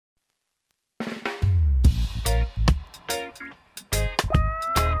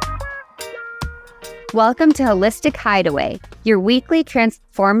Welcome to Holistic Hideaway, your weekly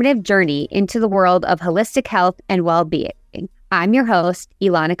transformative journey into the world of holistic health and well-being. I'm your host,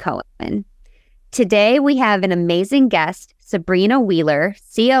 Ilana Cohen. Today, we have an amazing guest, Sabrina Wheeler,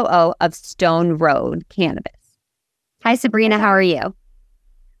 COO of Stone Road Cannabis. Hi, Sabrina. How are you?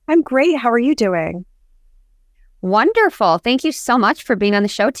 I'm great. How are you doing? Wonderful. Thank you so much for being on the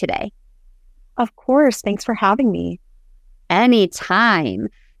show today. Of course. Thanks for having me. Anytime.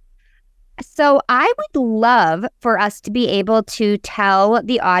 So I would love for us to be able to tell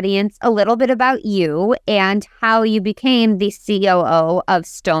the audience a little bit about you and how you became the COO of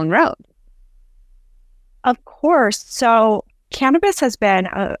Stone Road. Of course. So cannabis has been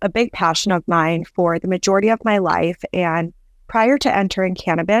a big passion of mine for the majority of my life. And prior to entering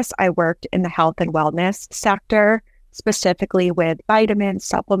cannabis, I worked in the health and wellness sector, specifically with vitamins,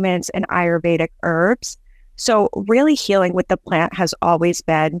 supplements, and Ayurvedic herbs. So really healing with the plant has always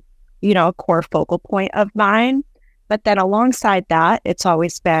been, a core focal point of mine. But then alongside that, it's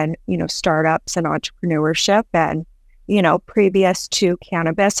always been, startups and entrepreneurship. And, previous to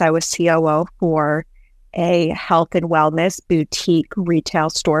cannabis, I was COO for a health and wellness boutique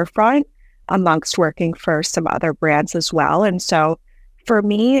retail storefront, amongst working for some other brands as well. And so for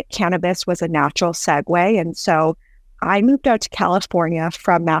me, cannabis was a natural segue. And so I moved out to California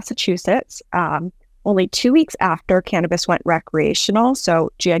from Massachusetts only 2 weeks after cannabis went recreational.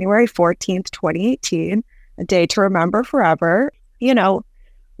 So January 14th, 2018, a day to remember forever.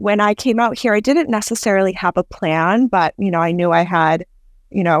 When I came out here, I didn't necessarily have a plan, but, I knew I had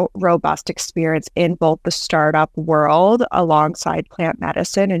robust experience in both the startup world alongside plant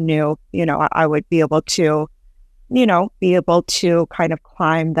medicine and knew, I would be able to kind of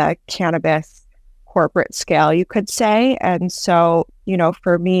climb the cannabis corporate scale, you could say. And so,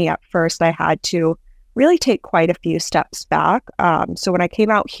 for me at first, I had to really take quite a few steps back. So when I came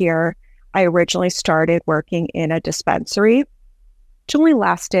out here, I originally started working in a dispensary, which only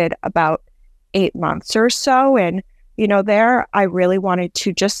lasted about 8 months or so. And there, I really wanted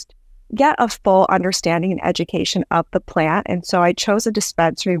to just get a full understanding and education of the plant. And so I chose a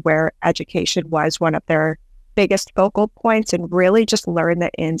dispensary where education was one of their biggest focal points and really just learn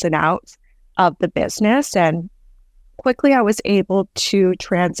the ins and outs of the business. And quickly, I was able to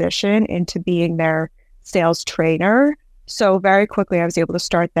transition into being their sales trainer. So very quickly, I was able to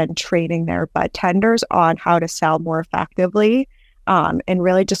start then training their bud tenders on how to sell more effectively. And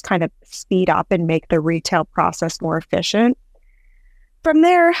really just kind of speed up and make the retail process more efficient. From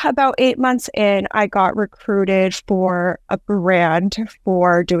there, about 8 months in, I got recruited for a brand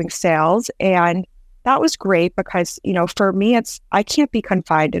for doing sales. And that was great because, for me, I can't be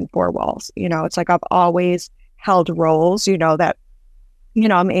confined in four walls. It's like I've always held roles, that,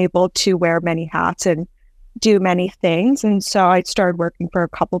 I'm able to wear many hats and do many things. And so I started working for a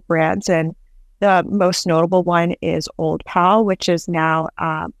couple brands, and the most notable one is Old Pal, which is now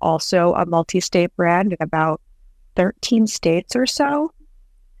also a multi-state brand in about 13 states or so.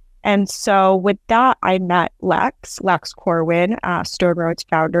 And so with that, I met Lex Corwin, Stone Road's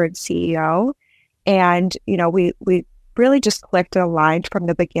founder and CEO. And, we really just clicked and aligned from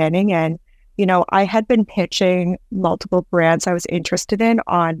the beginning. And, I had been pitching multiple brands I was interested in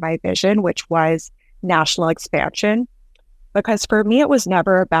on my vision, which was national expansion. Because for me, it was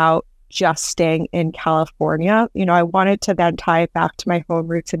never about just staying in California. I wanted to then tie it back to my home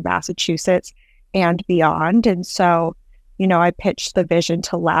roots in Massachusetts and beyond. And so, I pitched the vision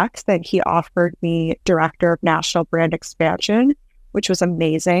to Lex, then he offered me director of national brand expansion, which was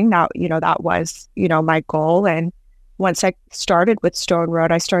amazing. Now, that was, my goal. And once I started with Stone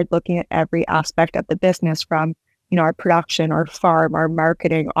Road, I started looking at every aspect of the business from, our production, our farm, our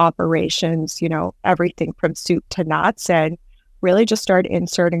marketing, operations, everything from soup to nuts, and really just started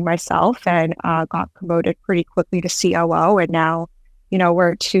inserting myself and got promoted pretty quickly to COO. And now,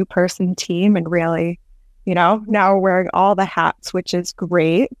 we're a 2-person team and really, now we're wearing all the hats, which is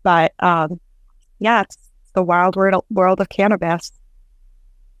great. But it's the wild world of cannabis.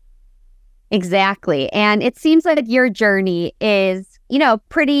 Exactly. And it seems like your journey is,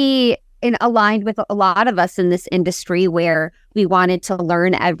 pretty aligned with a lot of us in this industry where we wanted to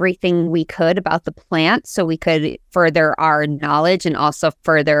learn everything we could about the plant so we could further our knowledge and also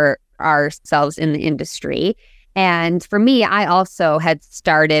further ourselves in the industry. And for me, I also had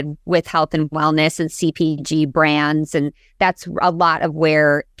started with health and wellness and CPG brands. And that's a lot of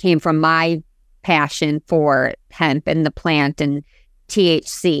where came from my passion for hemp and the plant and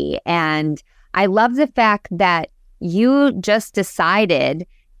THC. And I love the fact that you just decided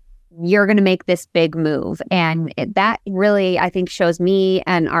you're going to make this big move. And that really, I think, shows me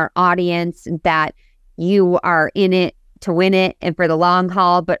and our audience that you are in it to win it and for the long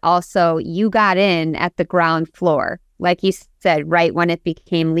haul, but also you got in at the ground floor. Like you said, right when it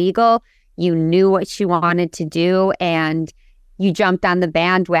became legal, you knew what you wanted to do and you jumped on the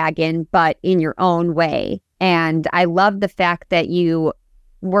bandwagon, but in your own way. And I love the fact that you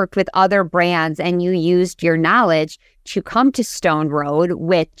worked with other brands and you used your knowledge to come to Stone Road,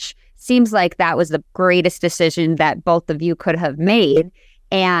 which seems like that was the greatest decision that both of you could have made.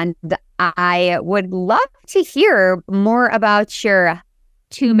 And I would love to hear more about your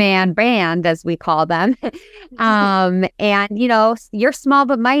two-man band, as we call them. And, you know, you're small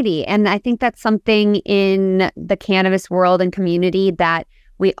but mighty. And I think that's something in the cannabis world and community that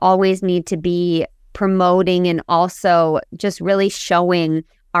we always need to be promoting, and also just really showing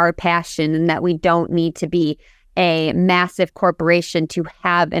our passion, and that we don't need to be a massive corporation to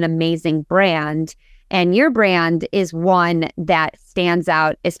have an amazing brand. And your brand is one that stands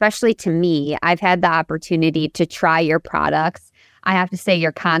out, especially to me. I've had the opportunity to try your products. I have to say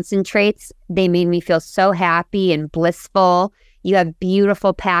your concentrates, they made me feel so happy and blissful. You have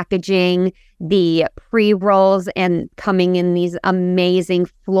beautiful packaging, the pre-rolls and coming in these amazing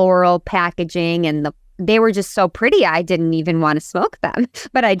floral packaging, and they were just so pretty. I didn't even want to smoke them,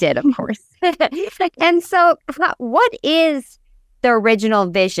 but I did, of course. And so what is the original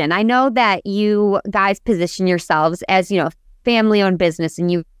vision? I know that you guys position yourselves as, you know, family-owned business,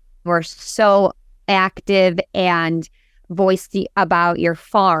 and you were so active and voiced about your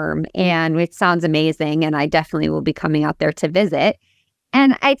farm, and it sounds amazing, and I definitely will be coming out there to visit.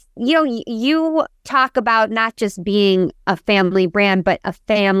 And you talk about not just being a family brand, but a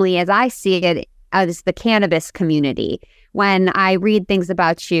family, as I see it, as the cannabis community. When I read things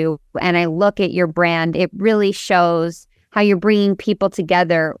about you and I look at your brand, it really shows how you're bringing people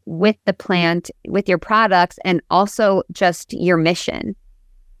together with the plant, with your products, and also just your mission.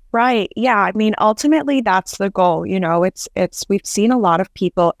 Right. Yeah. I mean, ultimately, that's the goal. You know, we've seen a lot of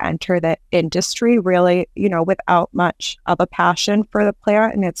people enter the industry really, you know, without much of a passion for the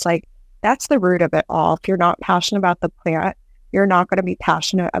plant. And it's like, that's the root of it all. If you're not passionate about the plant, you're not going to be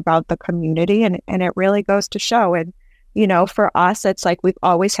passionate about the community. And it really goes to show. And, you know, for us, it's like we've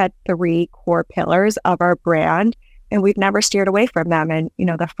always had 3 core pillars of our brand, and we've never steered away from them. And, you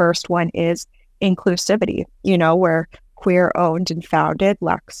know, the first one is inclusivity. You know, we're queer owned and founded,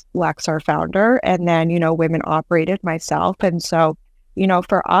 Lex our founder, and then, you know, women operated, myself. And so, you know,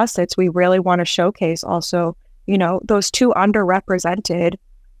 for us, we really want to showcase also, you know, those 2 underrepresented,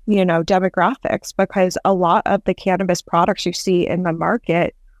 you know, demographics, because a lot of the cannabis products you see in the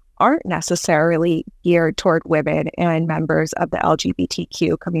market aren't necessarily geared toward women and members of the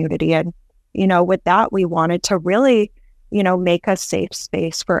LGBTQ community. And, you know, with that, we wanted to really, you know, make a safe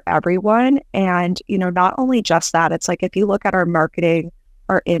space for everyone. And, you know, not only just that, it's like, if you look at our marketing,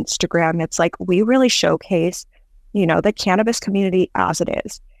 our Instagram, it's like we really showcase, you know, the cannabis community as it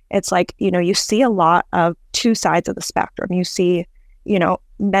is. It's like, you know, you see a lot of 2 sides of the spectrum. You see, you know,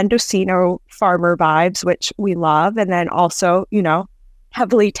 Mendocino farmer vibes, which we love. And then also, you know,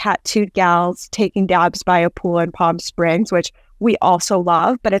 heavily tattooed gals taking dabs by a pool in Palm Springs, which we also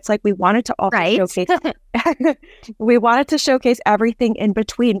love. But it's like we wanted to also showcase we wanted to showcase everything in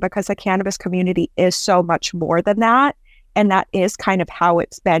between, because the cannabis community is so much more than that. And that is kind of how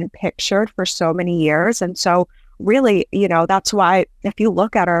it's been pictured for so many years. And so really, you know, that's why if you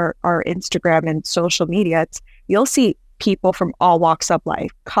look at our Instagram and social media, you'll see people from all walks of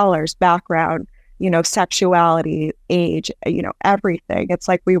life, colors, background, you know, sexuality, age, you know, everything. It's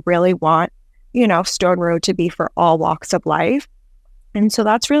like we really want, you know, Stone Road to be for all walks of life. And so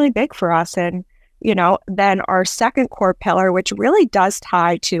that's really big for us. And, you know, then our second core pillar, which really does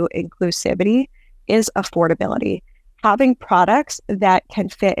tie to inclusivity, is affordability. Having products that can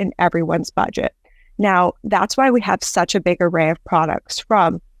fit in everyone's budget. Now, that's why we have such a big array of products,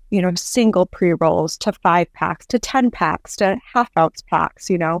 from, you know, single pre-rolls to 5-packs to 10-packs to half-ounce packs,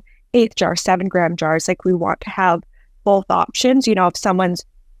 you know, 1/8 jar, 7-gram jars. Like, we want to have both options. You know, if someone's,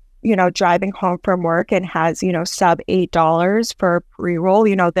 you know, driving home from work and has, you know, sub $8 for a pre-roll,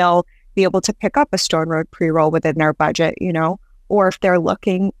 you know, they'll be able to pick up a Stone Road pre-roll within their budget, you know, or if they're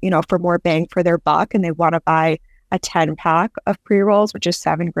looking, you know, for more bang for their buck and they want to buy a 10-pack of pre-rolls, which is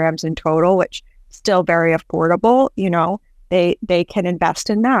 7 grams in total, which is still very affordable, you know, they can invest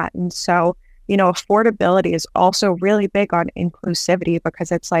in that. And so, you know, affordability is also really big on inclusivity,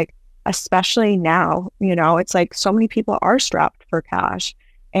 because it's like, especially now, you know, it's like so many people are strapped for cash.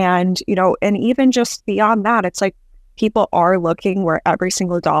 And, you know, and even just beyond that, it's like people are looking where every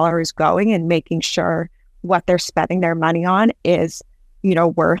single dollar is going and making sure what they're spending their money on is, you know,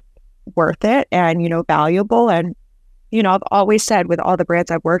 worth it and, you know, valuable. And, you know, I've always said with all the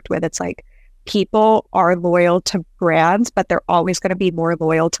brands I've worked with, it's like people are loyal to brands, but they're always going to be more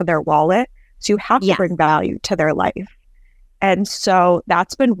loyal to their wallet. So you have to bring value to their life. And so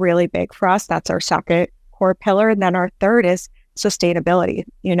that's been really big for us. That's our second core pillar. And then our third is sustainability.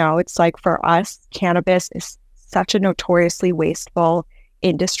 It's like for us, cannabis is such a notoriously wasteful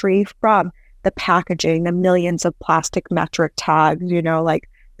industry, from the packaging, the millions of plastic metric tags, like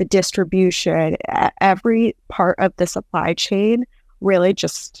the distribution, every part of the supply chain really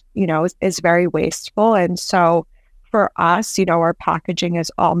just, is very wasteful. And so for us, our packaging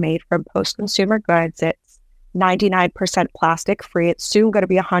is all made from post-consumer goods. It's 99% plastic free. It's soon going to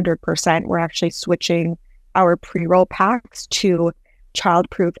be 100%. We're actually switching our pre-roll packs to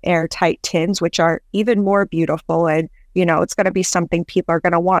child-proof airtight tins, which are even more beautiful. And, it's going to be something people are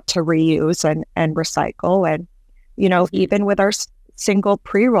going to want to reuse and recycle. And, even with our single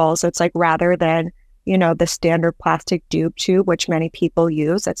pre-rolls, it's like, rather than, the standard plastic dube tube, which many people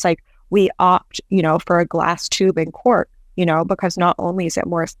use, it's like we opt, for a glass tube and cork, because not only is it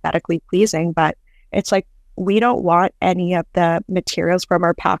more aesthetically pleasing, but it's like, we don't want any of the materials from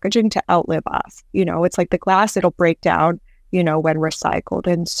our packaging to outlive us. It's like the glass, it'll break down, when recycled.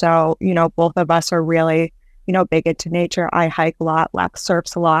 And so, both of us are really, big into nature. I hike a lot, Lex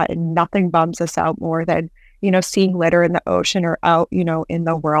surfs a lot, and nothing bums us out more than, seeing litter in the ocean or out, in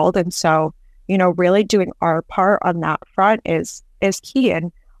the world. And so, really doing our part on that front is key.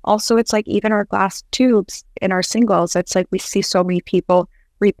 And also, it's like even our glass tubes in our singles, it's like we see so many people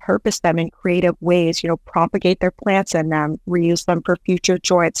repurpose them in creative ways, propagate their plants in them, reuse them for future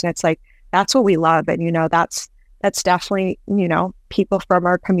joints. And it's like, that's what we love. And, that's definitely, people from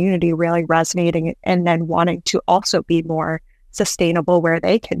our community really resonating and then wanting to also be more sustainable where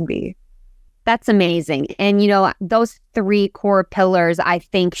they can be. That's amazing. And, those three core pillars, I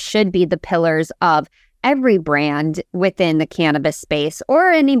think, should be the pillars of every brand within the cannabis space or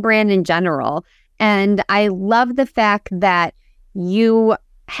any brand in general. And I love the fact that you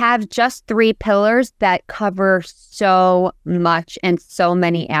have just three pillars that cover so much and so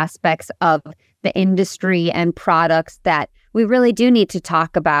many aspects of the industry and products that we really do need to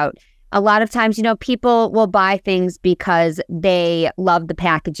talk about. A lot of times, people will buy things because they love the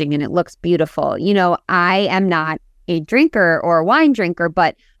packaging and it looks beautiful. I am not a drinker or a wine drinker,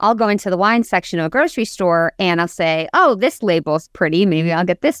 but I'll go into the wine section of a grocery store and I'll say, oh, this label's pretty. Maybe I'll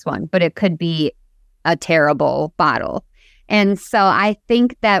get this one, but it could be a terrible bottle. And so I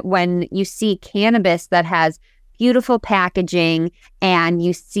think that when you see cannabis that has beautiful packaging and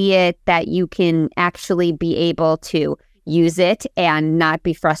you see it that you can actually be able to use it and not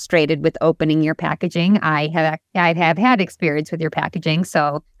be frustrated with opening your packaging. I have had experience with your packaging,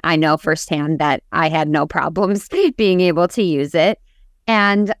 so I know firsthand that I had no problems being able to use it.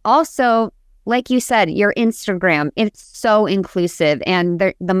 And also, like you said, your Instagram, it's so inclusive, and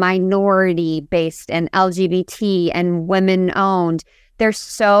the minority based and LGBT and women owned. There's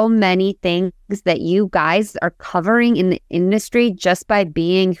so many things that you guys are covering in the industry just by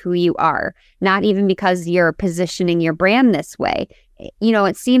being who you are, not even because you're positioning your brand this way.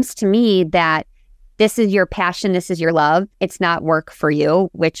 It seems to me that this is your passion, this is your love. It's not work for you,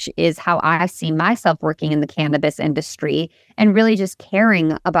 which is how I see myself working in the cannabis industry and really just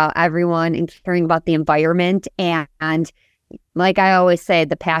caring about everyone and caring about the environment. And like I always say,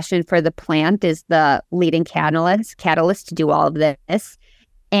 the passion for the plant is the leading catalyst to do all of this.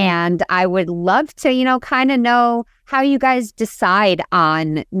 And I would love to, kind of know how you guys decide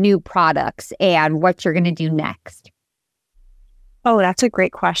on new products and what you're going to do next. Oh, that's a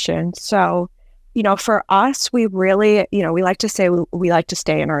great question. So, for us, we really, we like to say we like to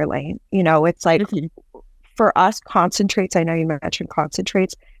stay in our lane. It's like for us, concentrates, I know you mentioned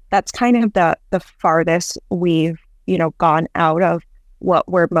concentrates, that's kind of the farthest we've gone out of what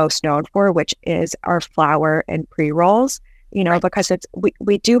we're most known for, which is our flower and pre-rolls, right. Because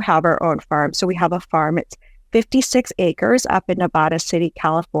we do have our own farm. So we have a farm, it's 56 acres up in Nevada City,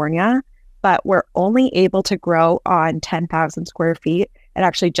 California, but we're only able to grow on 10,000 square feet. It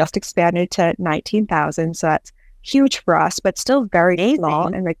actually just expanded to 19,000. So that's huge for us, but still very small.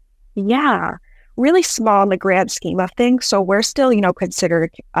 And really small in the grand scheme of things. So we're still,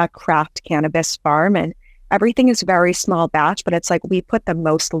 considered a craft cannabis farm, and everything is very small batch, but it's like we put the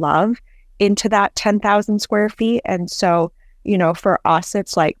most love into that 10,000 square feet. And so, for us,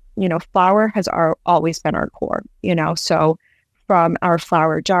 it's like, flower has always been our core, so from our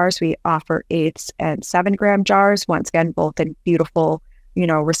flower jars, we offer 8 and 7 gram jars, once again, both in beautiful,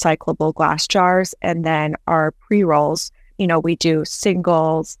 recyclable glass jars. And then our pre-rolls, we do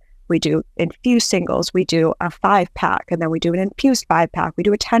singles, we do infused singles, we do a 5-pack, and then we do an infused 5-pack, we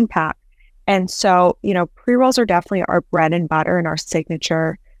do a 10-pack. And so, pre-rolls are definitely our bread and butter and our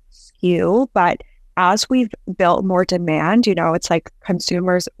signature few, but as we've built more demand, it's like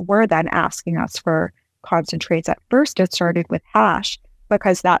consumers were then asking us for concentrates. At first, it started with hash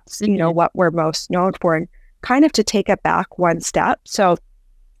because that's, what we're most known for. And kind of to take it back one step. So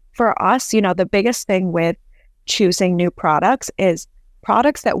for us, the biggest thing with choosing new products is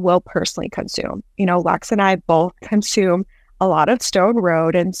products that we'll personally consume. Lex and I both consume a lot of Stone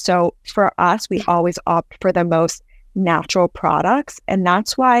Road. And so for us, we always opt for the most natural products. And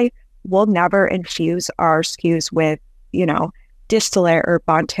that's why we'll never infuse our SKUs with, distillate or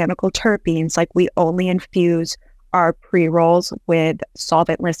botanical terpenes. Like we only infuse our pre-rolls with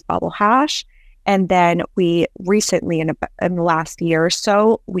solventless bubble hash. And then we recently, in the last year or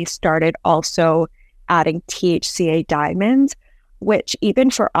so, we started also adding THCA diamonds, which even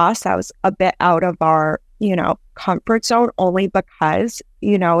for us, that was a bit out of our, comfort zone, only because,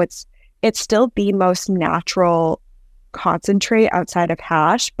 it's still the most natural concentrate outside of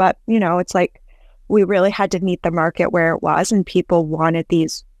hash. But, it's like we really had to meet the market where it was, and people wanted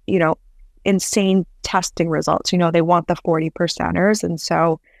these, insane testing results. They want the 40%ers. And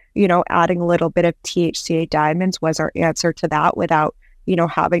so, adding a little bit of THCA diamonds was our answer to that without,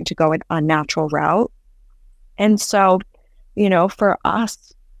 having to go an unnatural route. And so, for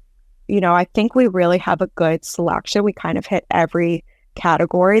us, I think we really have a good selection. We kind of hit every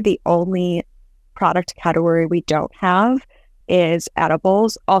category. The only product category we don't have is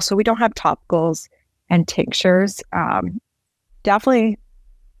edibles. Also, we don't have topicals and tinctures. Definitely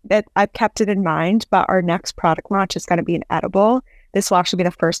that I've kept it in mind, but our next product launch is going to be an edible. This will actually be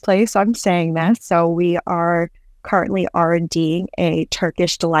the first place I'm saying this. So we are currently R&Ding a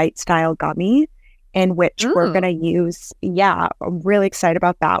Turkish Delight style gummy in which we're going to use, I'm really excited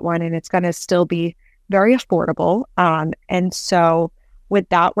about that one. And it's going to still be very affordable. And so with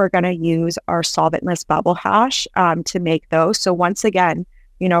that, we're going to use our solventless bubble hash to make those. So once again,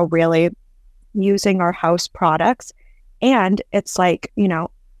 really using our house products. And it's like,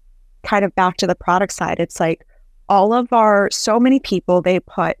 kind of back to the product side, it's like so many people, they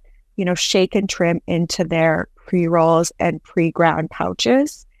put, shake and trim into their pre-rolls and pre-ground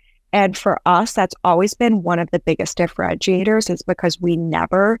pouches. And for us, that's always been one of the biggest differentiators, is because we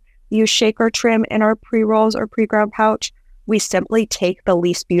never use shake or trim in our pre-rolls or pre-ground pouch. We simply take the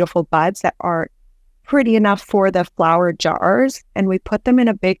least beautiful buds that aren't pretty enough for the flower jars, and we put them in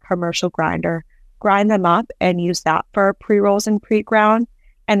a big commercial grinder, grind them up, and use that for our pre-rolls and pre-ground.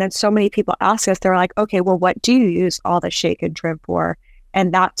 And then so many people ask us, they're like, okay, well, what do you use all the shake and trim for?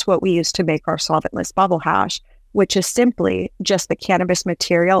 And that's what we use to make our solventless bubble hash, which is simply just the cannabis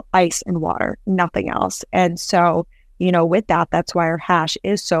material, ice and water, nothing else. And so, with that, that's why our hash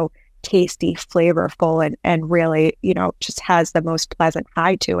is so tasty, flavorful, and really, just has the most pleasant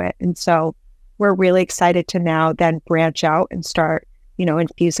high to it. And so we're really excited to now then branch out and start,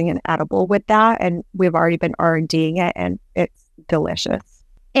 infusing an edible with that. And we've already been R&Ding it, and it's delicious.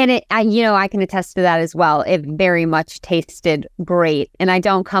 And I can attest to that as well. It very much tasted great. And I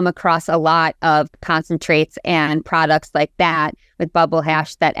don't come across a lot of concentrates and products like that with bubble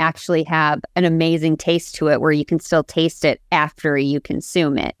hash that actually have an amazing taste to it, where you can still taste it after you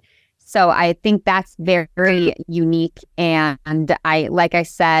consume it. So I think that's very, very unique. And like I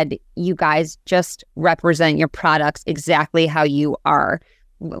said, you guys just represent your products exactly how you are.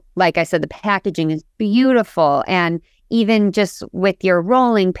 Like I said, the packaging is beautiful, and even just with your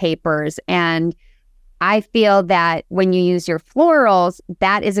rolling papers. And I feel that when you use your florals,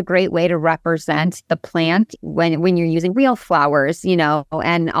 that is a great way to represent the plant when you're using real flowers,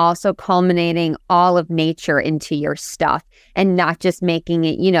 and also culminating all of nature into your stuff, and not just making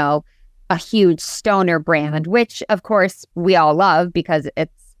it, a huge stoner brand, which of course we all love, because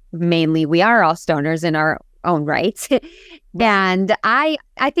it's mainly, we are all stoners in our own right. And I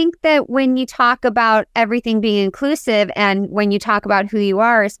think that when you talk about everything being inclusive, and when you talk about who you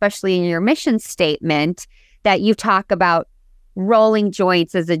are, especially in your mission statement, that you talk about rolling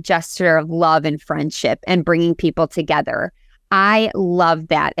joints as a gesture of love and friendship and bringing people together. I love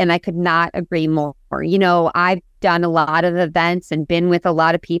that. And I could not agree more. I've done a lot of events and been with a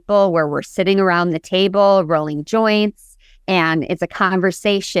lot of people where we're sitting around the table rolling joints, and it's a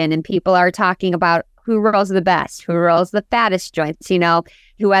conversation, and people are talking about who rolls the best, who rolls the fattest joints,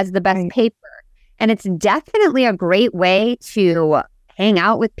 who has the best paper. And it's definitely a great way to hang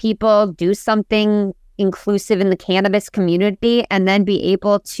out with people, do something inclusive in the cannabis community, and then be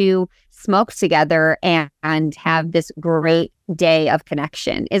able to smoke together and have this great day of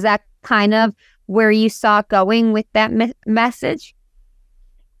connection. Is that kind of where you saw it going with that message?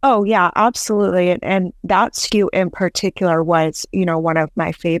 Oh, yeah, absolutely. And that SKU in particular was, one of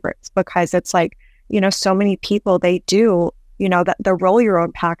my favorites, because it's like, so many people, they do, that the roll your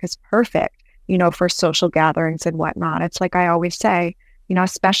own pack is perfect, for social gatherings and whatnot. It's like I always say,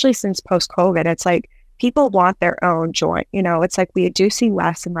 especially since post-COVID, it's like people want their own joint. It's like we do see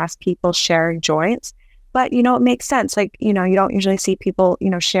less and less people sharing joints, but, it makes sense. Like, you don't usually see people,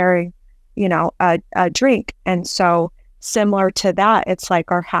 sharing, a drink. And so similar to that, it's like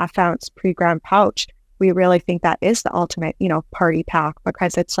our 1/2 ounce pre-ground pouch. We really think that is the ultimate, party pack,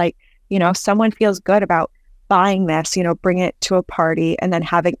 because it's like, someone feels good about buying this, bring it to a party and then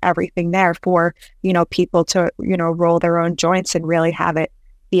having everything there for, people to, roll their own joints and really have it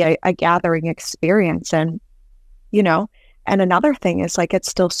be a gathering experience. And, and another thing is like, it's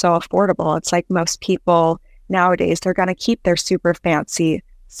still so affordable. It's like most people nowadays, they're going to keep their super fancy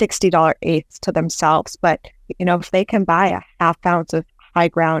 $60 eighths to themselves. But, if they can buy a 1/2 ounce of high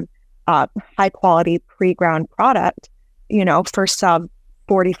quality pre-ground product, for some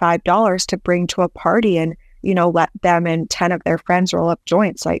 $45 to bring to a party and, let them and 10 of their friends roll up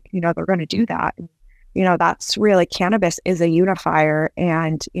joints, like, they're going to do that. That's really, cannabis is a unifier,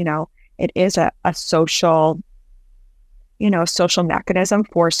 and, it is a social, social mechanism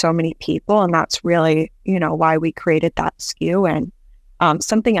for so many people. And that's really, why we created that SKU. And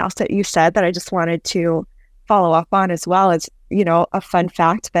something else that you said that I just wanted to follow up on as well is, a fun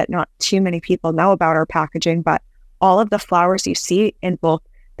fact that not too many people know about our packaging, but all of the flowers you see in both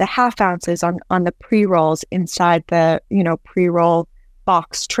the 1/2 ounces on the pre-rolls inside the, pre-roll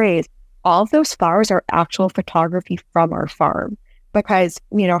box trays, all of those flowers are actual photography from our farm. Because,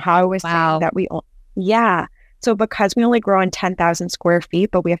 how I was saying that so because we only grow in 10,000 square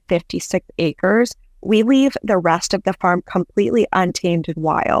feet, but we have 56 acres, we leave the rest of the farm completely untamed and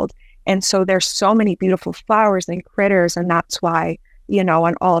wild. And so there's so many beautiful flowers and critters. And that's why,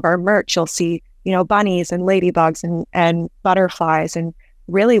 on all of our merch, you'll see, bunnies and ladybugs and butterflies. And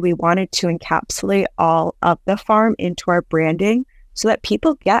really, we wanted to encapsulate all of the farm into our branding so that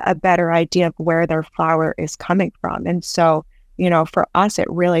people get a better idea of where their flower is coming from. And so, for us, it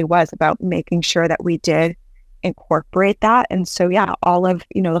really was about making sure that we did incorporate that. And so, all of,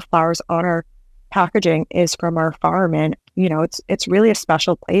 the flowers on our packaging is from our farm. And, it's really a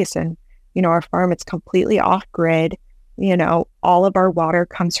special place. And, our farm, it's completely off grid. All of our water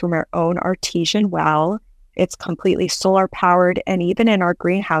comes from our own artesian well. It's completely solar powered. And even in our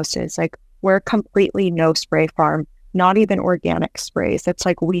greenhouses, like, we're a completely no spray farm, not even organic sprays. It's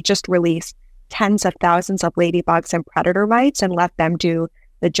like we just release tens of thousands of ladybugs and predator mites and let them do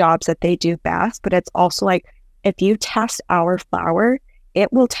the jobs that they do best. But it's also like, if you test our flower,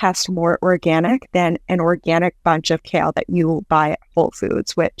 it will test more organic than an organic bunch of kale that you will buy at Whole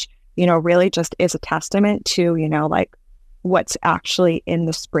Foods, which, really just is a testament to, like, what's actually in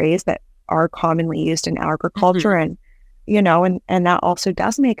the sprays that are commonly used in agriculture. And, and that also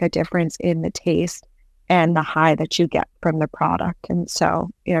does make a difference in the taste and the high that you get from the product. And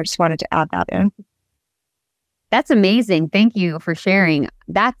so, just wanted to add that in. That's amazing. Thank you for sharing.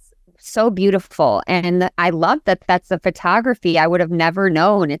 That's so beautiful. And I love that that's the photography. I would have never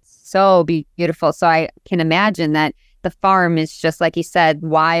known. It's so beautiful. So I can imagine that the farm is just, like you said,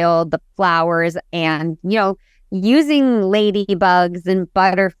 wild, the flowers, and, using ladybugs and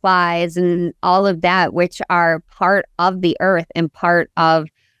butterflies and all of that, which are part of the earth and part of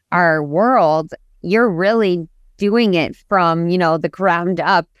our world. You're really doing it from, the ground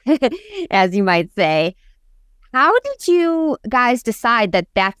up, as you might say. How did you guys decide that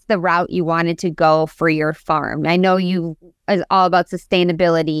that's the route you wanted to go for your farm? I know you is all about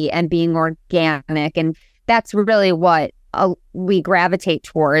sustainability and being organic, and that's really what we gravitate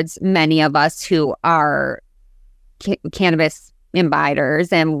towards, many of us who are cannabis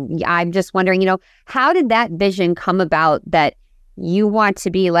imbibers. And I'm just wondering, how did that vision come about that you want to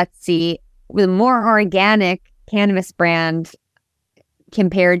be, let's see, with a more organic cannabis brand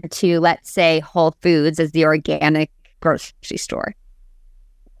compared to, let's say, Whole Foods as the organic grocery store?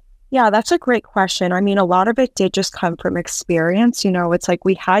 Yeah, that's a great question. I mean, a lot of it did just come from experience. It's like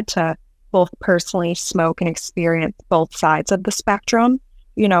we had to both personally smoke and experience both sides of the spectrum.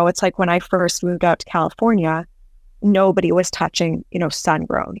 It's like when I first moved out to California, nobody was touching, sun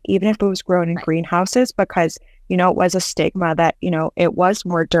grown, even if it was grown in greenhouses, because, it was a stigma that, it was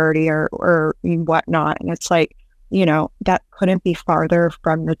more dirty or whatnot. And it's like, that couldn't be farther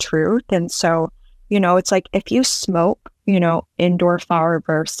from the truth. And so, it's like if you smoke, indoor flower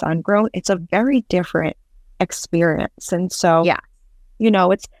versus sun grown, it's a very different experience. And so,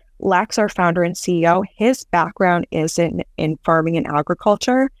 it's Lex, our founder and CEO, his background is in farming and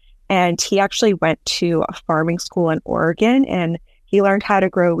agriculture. And he actually went to a farming school in Oregon, and he learned how to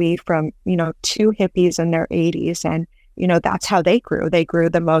grow weed from, two hippies in their 80s. And, that's how they grew. They grew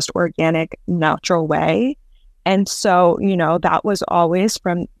the most organic, natural way. And so, that was always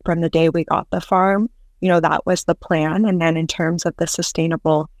from the day we got the farm, that was the plan. And then in terms of the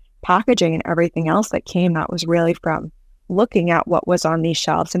sustainable packaging and everything else that came, that was really from looking at what was on these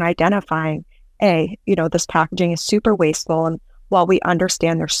shelves and identifying, this packaging is super wasteful. And while we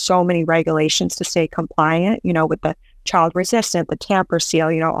understand there's so many regulations to stay compliant, with the child resistant, the tamper seal,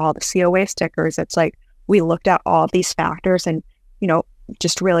 all the COA stickers, it's like we looked at all of these factors and,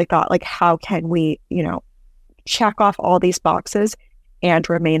 just really thought like, how can we, check off all these boxes and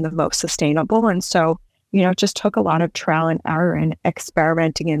remain the most sustainable? And so, it just took a lot of trial and error and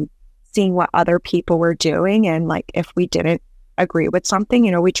experimenting and seeing what other people were doing. And like, if we didn't agree with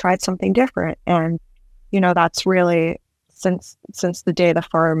something, we tried something different. And, that's really since the day the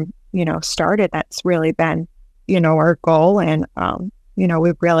farm, started, that's really been, our goal. And,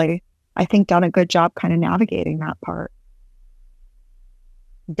 we've really, I think, done a good job kind of navigating that part.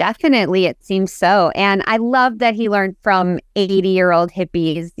 Definitely, it seems so. And I love that he learned from 80-year-old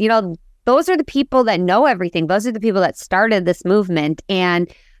hippies. Those are the people that know everything. Those are the people that started this movement. And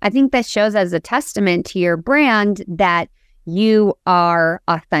I think that shows as a testament to your brand that you are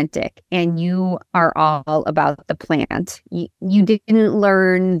authentic and you are all about the plant. You didn't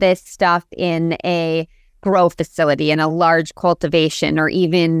learn this stuff in a grow facility, in a large cultivation, or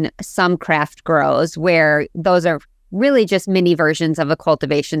even some craft grows where those are really just mini versions of a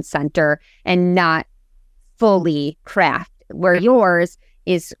cultivation center and not fully craft, where yours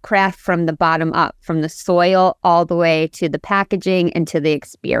is craft from the bottom up, from the soil all the way to the packaging and to the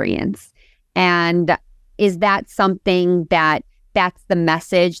experience. And is that something that's the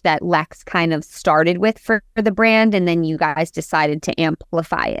message that Lex kind of started with for the brand, and then you guys decided to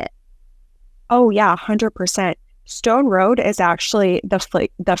amplify it? Oh yeah, 100%. Stone Road is actually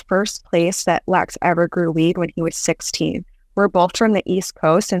the first place that Lex ever grew weed when he was 16. We're both from the East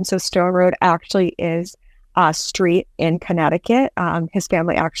Coast, and so Stone Road actually is a street in Connecticut. His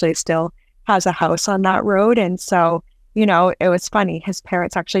family actually still has a house on that road, and so, it was funny. His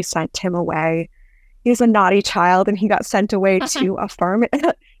parents actually sent him away. He was a naughty child, and he got sent away to a farm.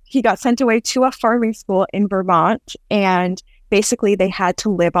 He got sent away to a farming school in Vermont, and basically they had to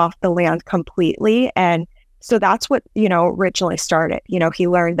live off the land completely. And so that's what, originally started. He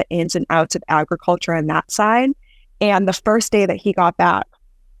learned the ins and outs of agriculture on that side. And the first day that he got back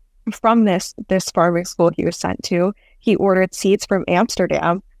from this farming school he was sent to, he ordered seeds from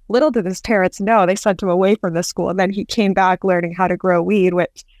Amsterdam. Little did his parents know, they sent him away from the school. And then he came back learning how to grow weed,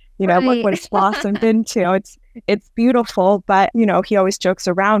 which, right. Look what it's blossomed into. It's beautiful. But, he always jokes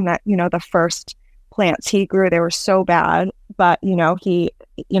around that, the first plants he grew, they were so bad. But,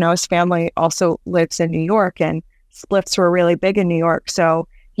 his family also lives in New York, and spliffs were really big in New York. So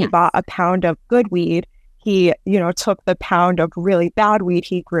he bought a pound of good weed. He, took the pound of really bad weed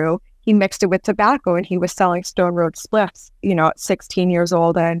he grew. He mixed it with tobacco, and he was selling Stone Road spliffs, at 16 years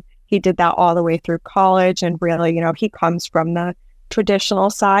old. And he did that all the way through college. And really, he comes from the traditional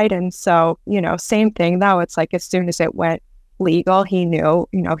side. And so, same thing though. It's like as soon as it went legal, he knew,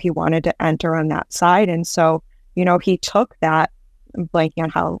 he wanted to enter on that side. And so, he took that, I'm blanking on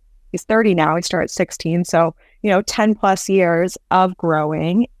how he's 30 now, he started 16. So, 10 plus years of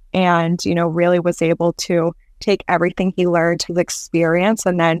growing, and, really was able to take everything he learned, his experience,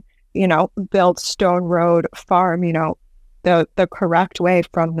 and then, build Stone Road Farm, the correct way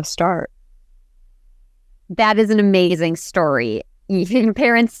from the start. That is an amazing story. Your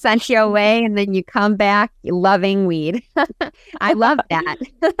parents sent you away, and then you come back loving weed. I love that.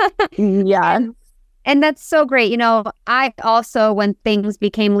 Yeah. And that's so great. I also, when things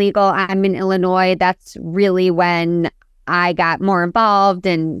became legal, I'm in Illinois. That's really when I got more involved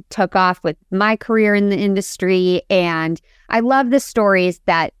and took off with my career in the industry. And I love the stories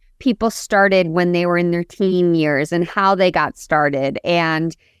that people started when they were in their teen years and how they got started.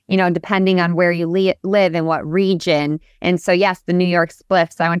 And depending on where you live and what region. And so, yes, the New York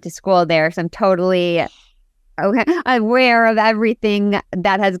spliffs, I went to school there. So I'm totally aware of everything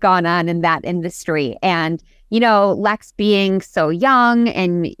that has gone on in that industry. And, Lex being so young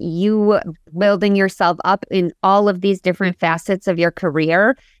and you building yourself up in all of these different facets of your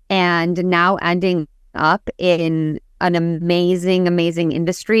career, and now ending up in an amazing, amazing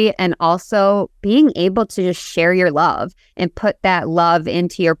industry, and also being able to just share your love and put that love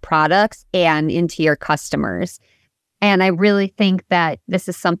into your products and into your customers. And I really think that this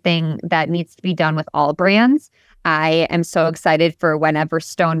is something that needs to be done with all brands. I am so excited for whenever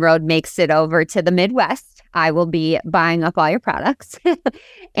Stone Road makes it over to the Midwest. I will be buying up all your products.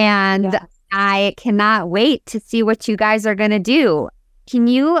 And yes. I cannot wait to see what you guys are going to do. Can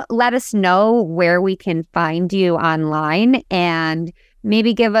you let us know where we can find you online and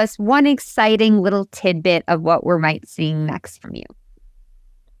maybe give us one exciting little tidbit of what we might see next from you.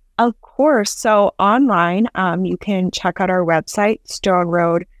 Of course. So online, you can check out our website,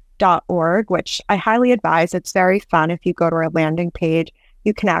 stoneroad.org, which I highly advise. It's very fun. If you go to our landing page,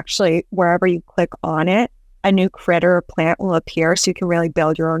 you can actually, wherever you click on it, a new critter or plant will appear, so you can really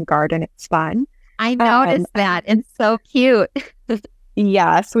build your own garden. It's fun. I noticed that. It's so cute.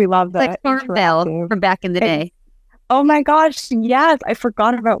 Yes, we love that. Like Farmville from back in the day. Oh my gosh, yes. I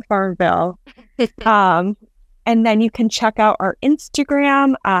forgot about Farmville. And then you can check out our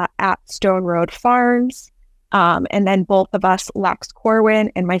Instagram at Stone Road Farms. And then both of us, Lex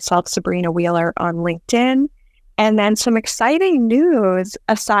Corwin and myself, Sabrina Wheeler, on LinkedIn. And then some exciting news,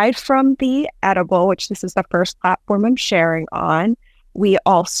 aside from the edible, which this is the first platform I'm sharing on, we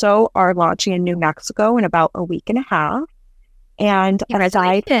also are launching in New Mexico in about a week and a half. And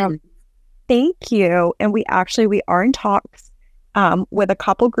aside from, thank you. And we are in talks with a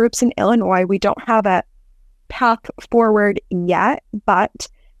couple groups in Illinois. We don't have a path forward yet, but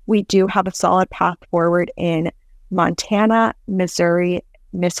we do have a solid path forward in Montana, Missouri,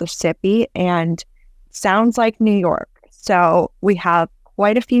 Mississippi, and sounds like New York. So we have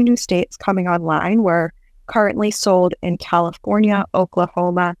quite a few new states coming online. We're currently sold in California,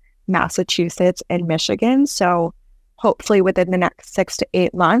 Oklahoma, Massachusetts, and Michigan. So hopefully within the next 6 to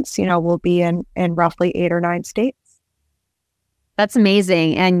 8 months, we'll be in roughly 8 or 9 states. That's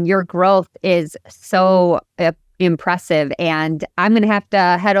amazing. And your growth is so impressive. And I'm going to have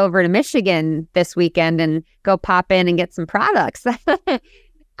to head over to Michigan this weekend and go pop in and get some products.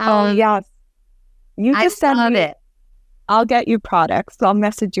 Oh, yes. You just send it. I'll get you products. I'll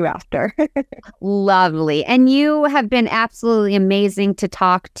message you after. Lovely. And you have been absolutely amazing to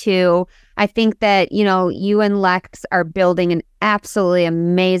talk to. I think that, you and Lex are building an absolutely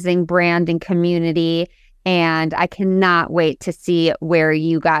amazing brand and community. And I cannot wait to see where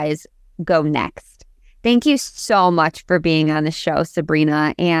you guys go next. Thank you so much for being on the show,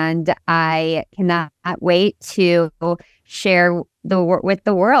 Sabrina. And I cannot wait to share with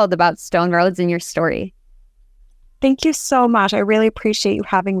the world about Stone Roads and your story. Thank you so much. I really appreciate you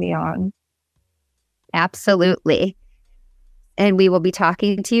having me on. Absolutely. And we will be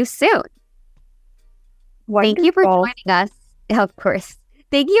talking to you soon. Wonderful. Thank you for joining us. Of course.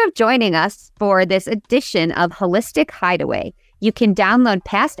 Thank you for joining us for this edition of Holistic Hideaway. You can download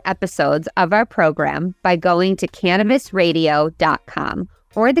past episodes of our program by going to cannabisradio.com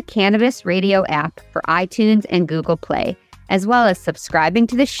or the Cannabis Radio app for iTunes and Google Play, as well as subscribing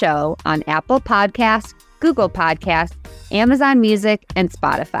to the show on Apple Podcasts, Google Podcasts, Amazon Music, and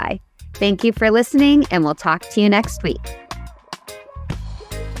Spotify. Thank you for listening, and we'll talk to you next week.